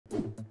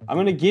I'm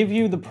going to give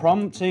you the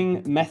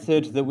prompting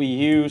method that we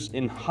use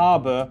in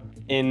Harbor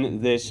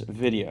in this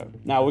video.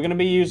 Now, we're going to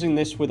be using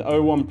this with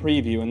O1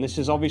 Preview, and this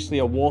is obviously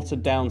a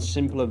watered down,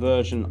 simpler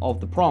version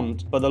of the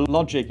prompt, but the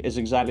logic is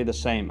exactly the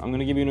same. I'm going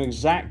to give you an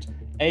exact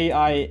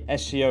AI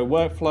SEO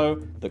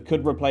workflow that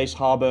could replace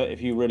Harbor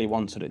if you really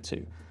wanted it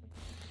to.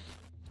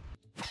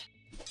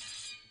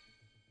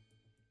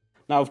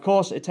 Now, of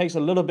course, it takes a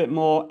little bit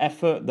more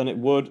effort than it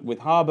would with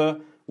Harbor,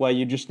 where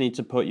you just need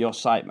to put your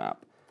sitemap.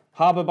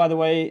 Harbor, by the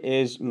way,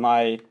 is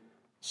my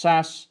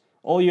SaaS.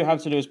 All you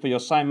have to do is put your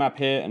sitemap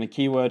here and a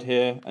keyword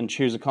here and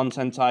choose a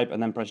content type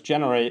and then press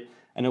generate,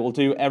 and it will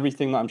do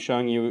everything that I'm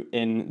showing you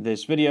in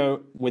this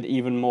video with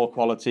even more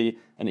quality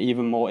and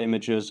even more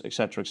images,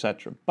 etc.,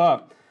 etc.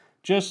 But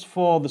just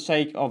for the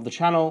sake of the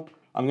channel,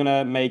 I'm going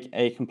to make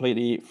a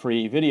completely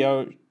free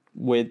video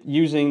with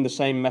using the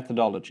same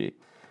methodology.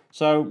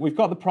 So we've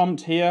got the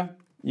prompt here.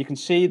 You can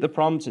see the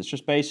prompt. It's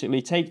just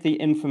basically take the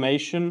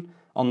information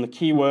on the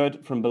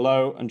keyword from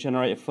below and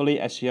generate a fully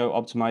SEO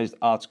optimized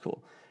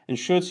article.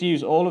 Ensure to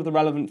use all of the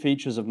relevant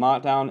features of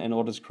Markdown in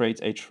order to create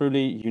a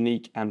truly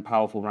unique and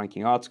powerful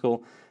ranking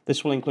article.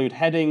 This will include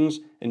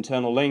headings,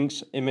 internal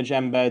links, image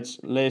embeds,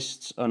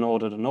 lists,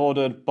 unordered and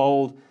ordered,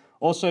 bold.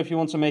 Also, if you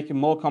want to make a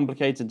more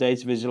complicated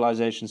data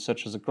visualization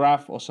such as a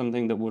graph or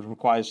something that would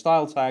require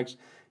style tags,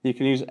 you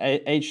can use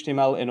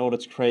HTML in order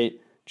to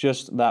create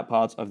just that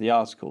part of the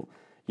article.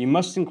 You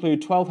must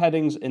include 12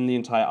 headings in the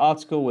entire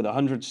article with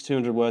 100 to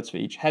 200 words for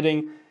each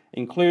heading.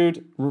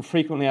 Include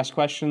frequently asked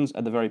questions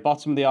at the very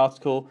bottom of the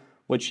article,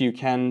 which you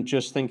can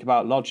just think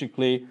about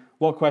logically.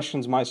 What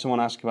questions might someone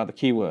ask about the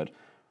keyword?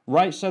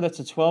 Write so that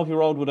a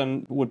 12-year-old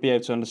would be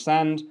able to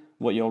understand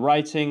what you're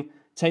writing.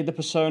 Take the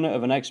persona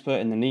of an expert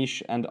in the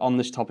niche and on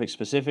this topic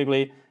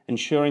specifically,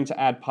 ensuring to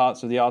add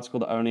parts of the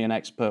article that only an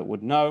expert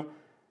would know.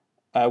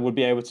 Would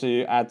be able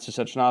to add to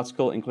such an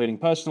article, including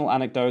personal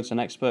anecdotes and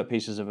expert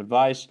pieces of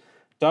advice.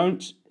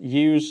 Don't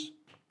use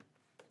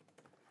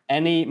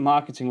any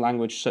marketing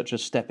language such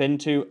as step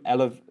into,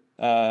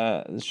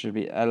 this should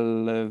be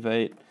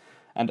elevate,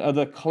 and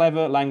other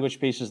clever language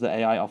pieces that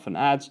AI often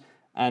adds,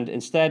 and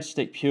instead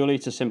stick purely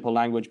to simple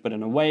language, but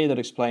in a way that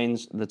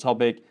explains the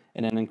topic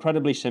in an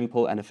incredibly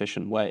simple and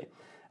efficient way.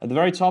 At the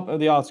very top of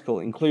the article,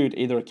 include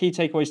either a key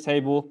takeaways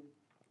table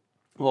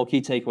or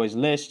key takeaways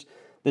list.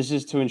 This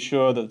is to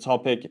ensure that the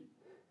topic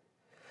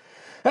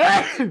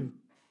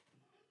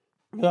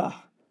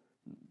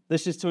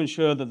This is to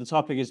ensure that the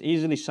topic is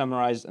easily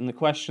summarized and the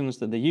questions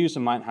that the user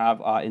might have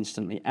are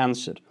instantly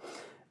answered,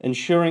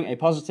 ensuring a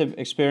positive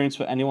experience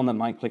for anyone that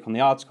might click on the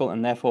article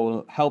and therefore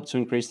will help to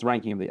increase the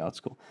ranking of the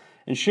article.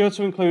 Ensure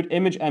to include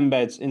image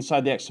embeds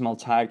inside the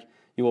XML tag.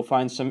 You will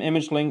find some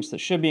image links that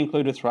should be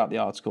included throughout the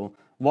article,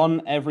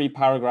 one every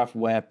paragraph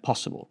where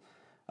possible.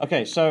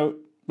 Okay, so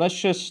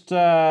let's just,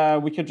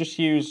 we could just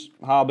use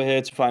Harbor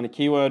here to find a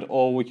keyword,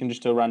 or we can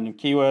just do a random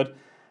keyword.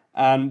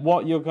 And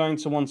what you're going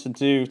to want to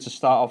do to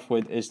start off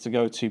with is to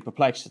go to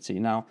Perplexity.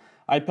 Now,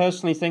 I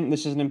personally think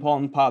this is an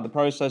important part of the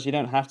process. You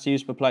don't have to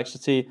use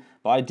Perplexity,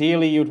 but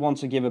ideally you'd want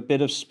to give a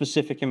bit of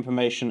specific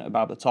information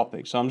about the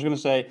topic. So I'm just going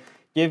to say,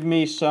 give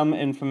me some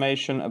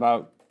information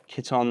about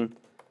kit-on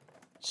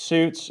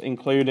suits,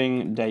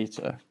 including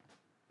data.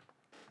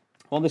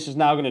 What this is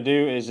now going to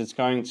do is it's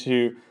going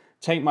to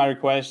take my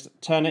request,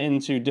 turn it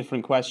into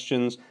different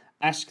questions,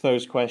 ask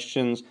those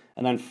questions,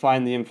 and then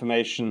find the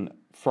information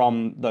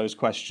from those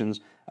questions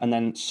and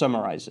then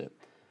summarize it.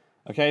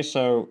 Okay,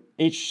 so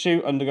each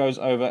suit undergoes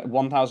over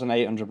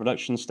 1,800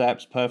 production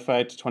steps,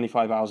 perfect.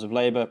 25 hours of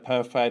labor,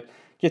 perfect.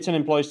 Kitten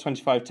employs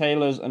 25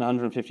 tailors and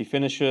 150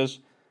 finishers,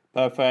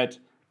 perfect.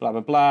 Blah,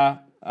 blah,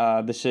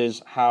 blah. This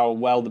is how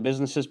well the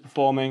business is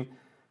performing.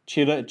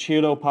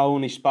 Chudo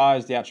Pauni Spa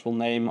is the actual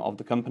name of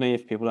the company.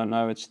 If people don't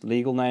know, it's the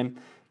legal name.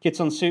 Kits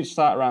on suits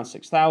start around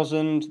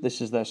 6,000. This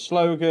is their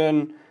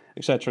slogan,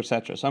 etc.,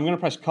 etc. So I'm going to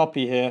press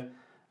copy here,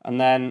 and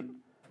then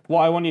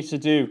what I want you to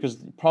do,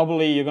 because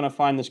probably you're going to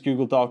find this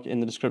Google Doc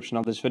in the description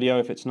of this video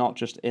if it's not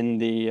just in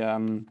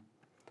the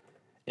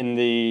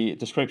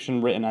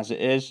description written as it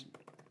is.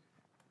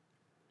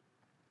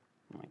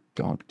 Oh my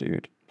God,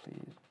 dude,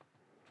 please.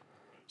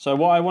 So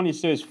what I want you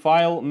to do is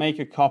file, make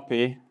a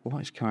copy.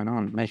 What is going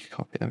on? Make a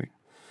copy. There we go.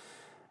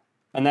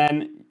 And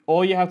then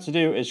all you have to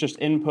do is just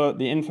input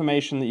the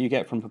information that you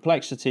get from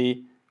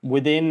Perplexity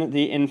within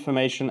the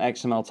information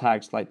XML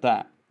tags like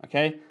that.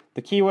 Okay.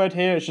 The keyword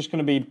here is just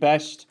going to be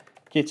best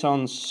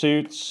kit-on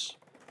suits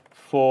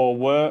for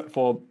work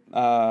for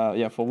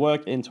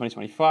work in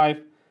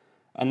 2025.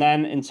 And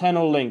then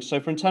internal links. So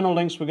for internal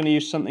links, we're going to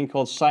use something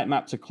called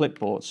sitemap to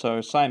clipboard. So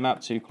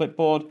sitemap to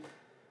clipboard.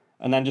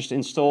 And then just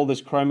install this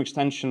Chrome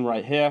extension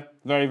right here.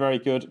 Very, very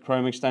good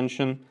Chrome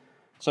extension.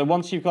 So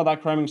once you've got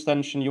that Chrome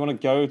extension, you want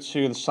to go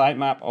to the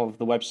sitemap of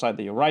the website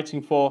that you're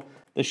writing for.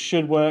 This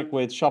should work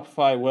with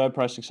Shopify,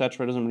 WordPress,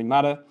 etc. It doesn't really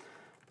matter.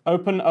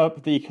 Open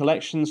up the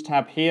collections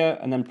tab here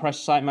and then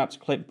press sitemap to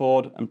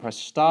clipboard and press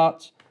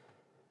start.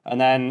 And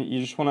then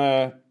you just want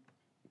to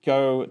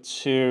go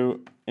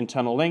to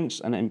internal links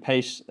and then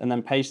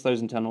paste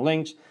those internal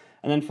links.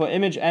 And then for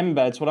image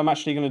embeds, what I'm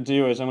actually going to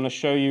do is I'm going to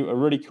show you a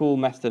really cool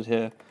method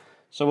here.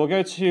 So we'll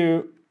go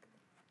to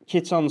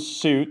kit on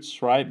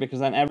suits, right? Because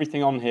then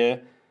everything on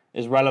here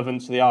is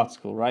relevant to the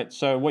article, right?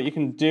 So what you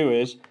can do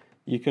is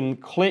you can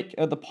click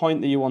at the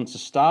point that you want to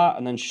start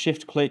and then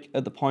shift click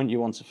at the point you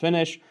want to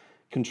finish.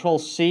 Control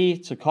C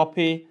to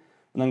copy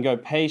and then go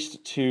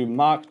paste to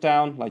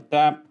markdown like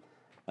that.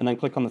 And then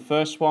click on the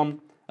first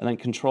one and then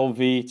Control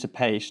V to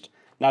paste.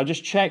 Now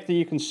just check that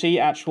you can see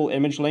actual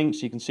image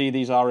links. You can see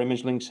these are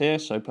image links here,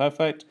 so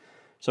perfect.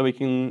 So we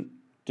can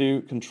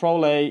do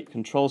Control A,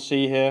 Control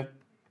C here.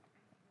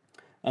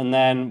 And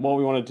then what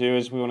we want to do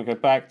is we want to go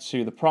back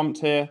to the prompt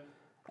here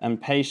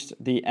and paste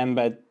the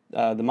embed,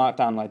 the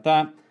markdown like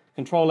that.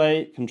 Control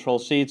A, Control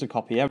C to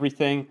copy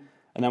everything.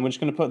 And then we're just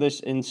going to put this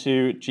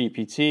into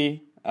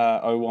GPT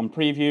 01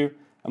 preview,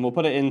 and we'll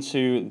put it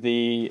into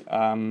the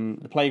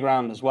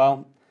playground as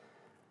well.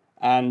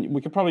 And we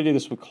could probably do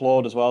this with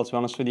Claude as well, to be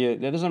honest with you. It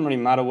doesn't really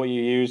matter what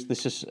you use.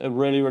 This is a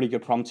really, really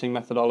good prompting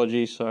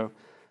methodology, so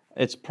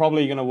it's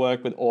probably going to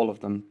work with all of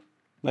them.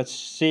 Let's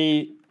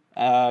see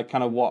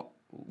kind of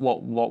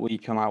what we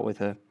come out with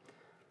here.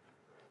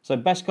 So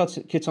best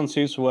kits on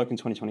suits for work in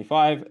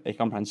 2025, a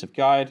comprehensive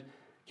guide.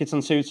 Kits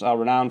on suits are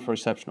renowned for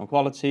exceptional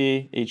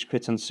quality. Each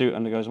kit on suit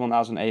undergoes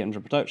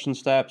 1,800 production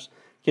steps.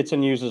 Kits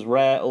on uses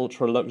rare,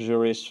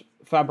 ultra-luxurious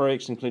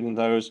fabrics, including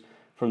those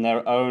from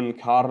their own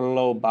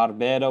Carlo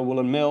Barbera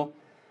woolen mill.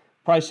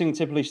 Pricing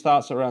typically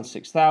starts at around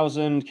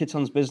 6,000.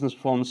 Kiton's business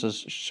performance has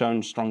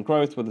shown strong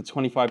growth with a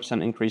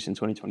 25% increase in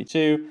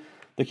 2022.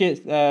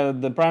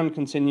 The brand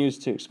continues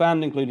to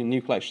expand, including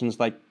new collections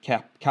like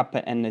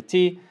Kappa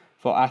NT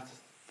for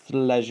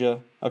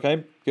athleisure.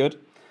 Okay, good.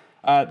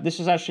 This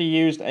has actually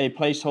used a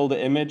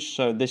placeholder image,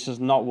 so this has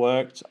not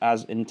worked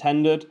as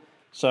intended.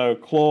 So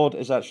Claude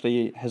has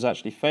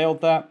actually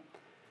failed that.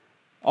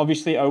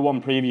 Obviously,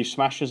 01 Preview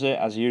smashes it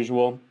as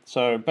usual.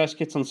 So best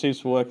kits on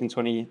suits for work in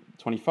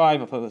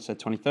 2025. I thought that said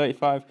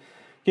 2035.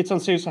 Kits on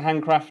suits are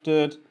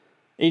handcrafted.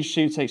 Each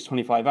suit takes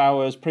 25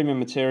 hours. Premium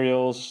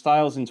materials.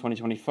 Styles in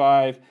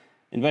 2025.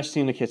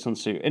 Investing in a kit on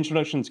suit.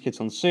 Introduction to kits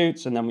on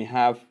suits. And then we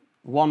have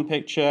one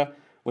picture.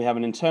 We have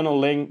an internal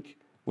link.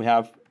 We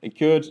have a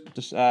good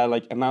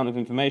amount of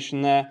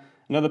information there.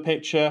 Another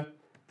picture.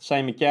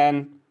 Same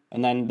again.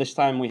 And then this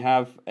time we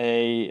have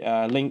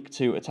a link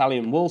to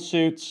Italian wool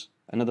suits.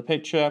 Another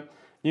picture.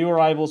 New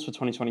arrivals for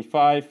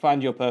 2025.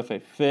 Find your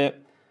perfect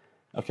fit.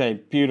 Okay,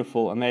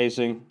 beautiful,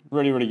 amazing,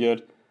 really, really good.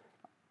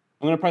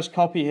 I'm going to press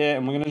copy here,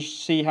 and we're going to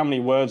just see how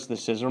many words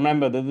this is.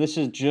 Remember that this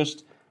is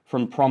just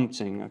from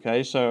prompting,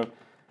 okay? So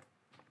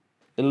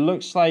it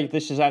looks like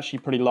this is actually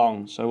pretty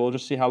long. So we'll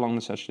just see how long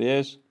this actually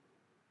is.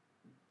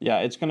 Yeah,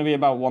 it's going to be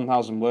about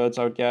 1,000 words,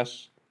 I would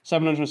guess.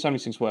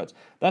 776 words.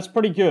 That's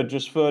pretty good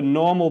just for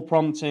normal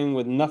prompting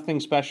with nothing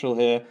special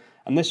here.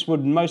 And this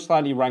would most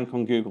likely rank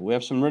on Google. We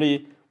have a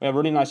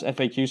really nice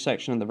FAQ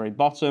section at the very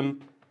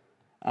bottom.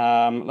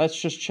 Let's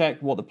just check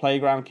what the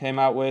playground came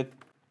out with.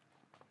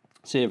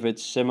 See if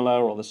it's similar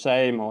or the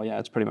same, or yeah,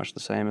 it's pretty much the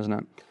same, isn't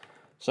it?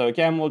 So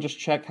again, we'll just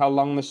check how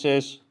long this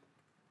is.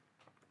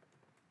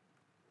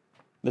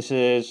 This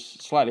is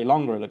slightly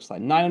longer, it looks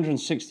like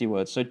 960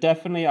 words. So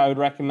definitely I would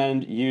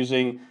recommend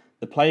using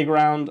the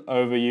playground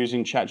over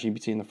using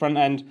ChatGPT in the front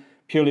end,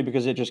 purely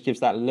because it just gives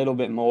that little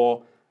bit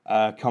more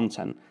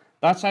content.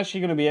 That's actually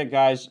going to be it,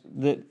 guys.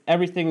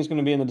 Everything is going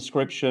to be in the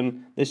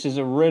description. This is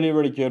a really,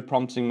 really good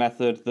prompting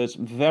method that's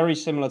very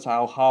similar to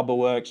how Harbor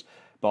works,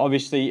 but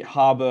obviously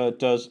Harbor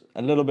does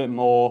a little bit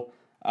more,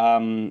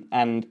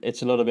 and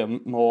it's a little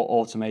bit more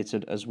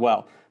automated as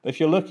well. But if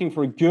you're looking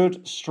for a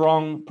good,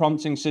 strong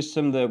prompting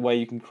system where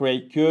you can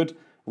create good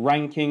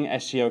ranking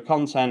SEO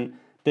content,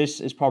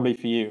 this is probably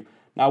for you.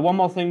 Now, one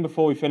more thing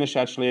before we finish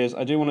actually is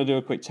I do want to do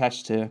a quick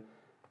test here.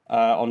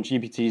 On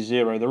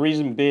GPT-0. The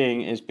reason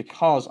being is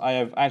because I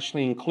have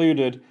actually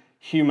included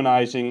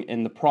humanizing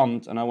in the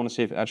prompt, and I want to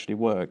see if it actually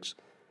works.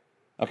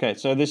 Okay,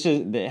 so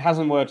it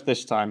hasn't worked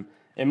this time.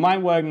 It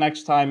might work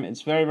next time.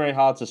 It's very, very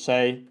hard to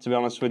say, to be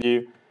honest with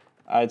you.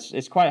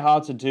 It's quite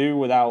hard to do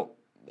without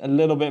a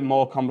little bit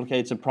more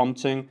complicated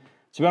prompting.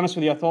 To be honest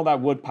with you, I thought that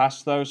would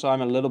pass though, so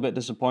I'm a little bit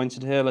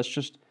disappointed here. Let's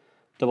just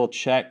double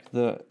check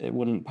that it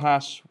wouldn't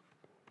pass.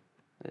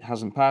 It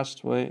hasn't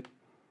passed, wait.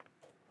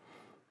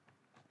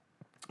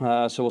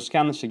 So we'll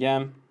scan this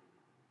again.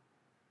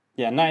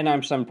 Yeah,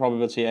 99%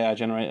 probability AI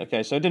generate.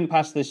 Okay, so it didn't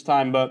pass this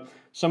time, but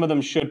some of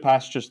them should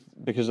pass just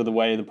because of the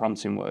way the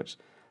prompting works.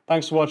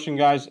 Thanks for watching,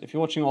 guys. If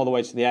you're watching all the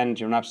way to the end,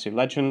 you're an absolute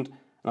legend. And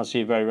I'll see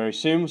you very, very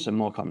soon with some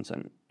more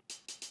content.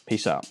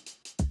 Peace out.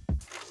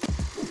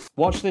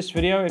 Watch this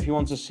video if you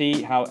want to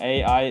see how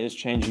AI is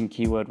changing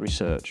keyword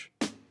research.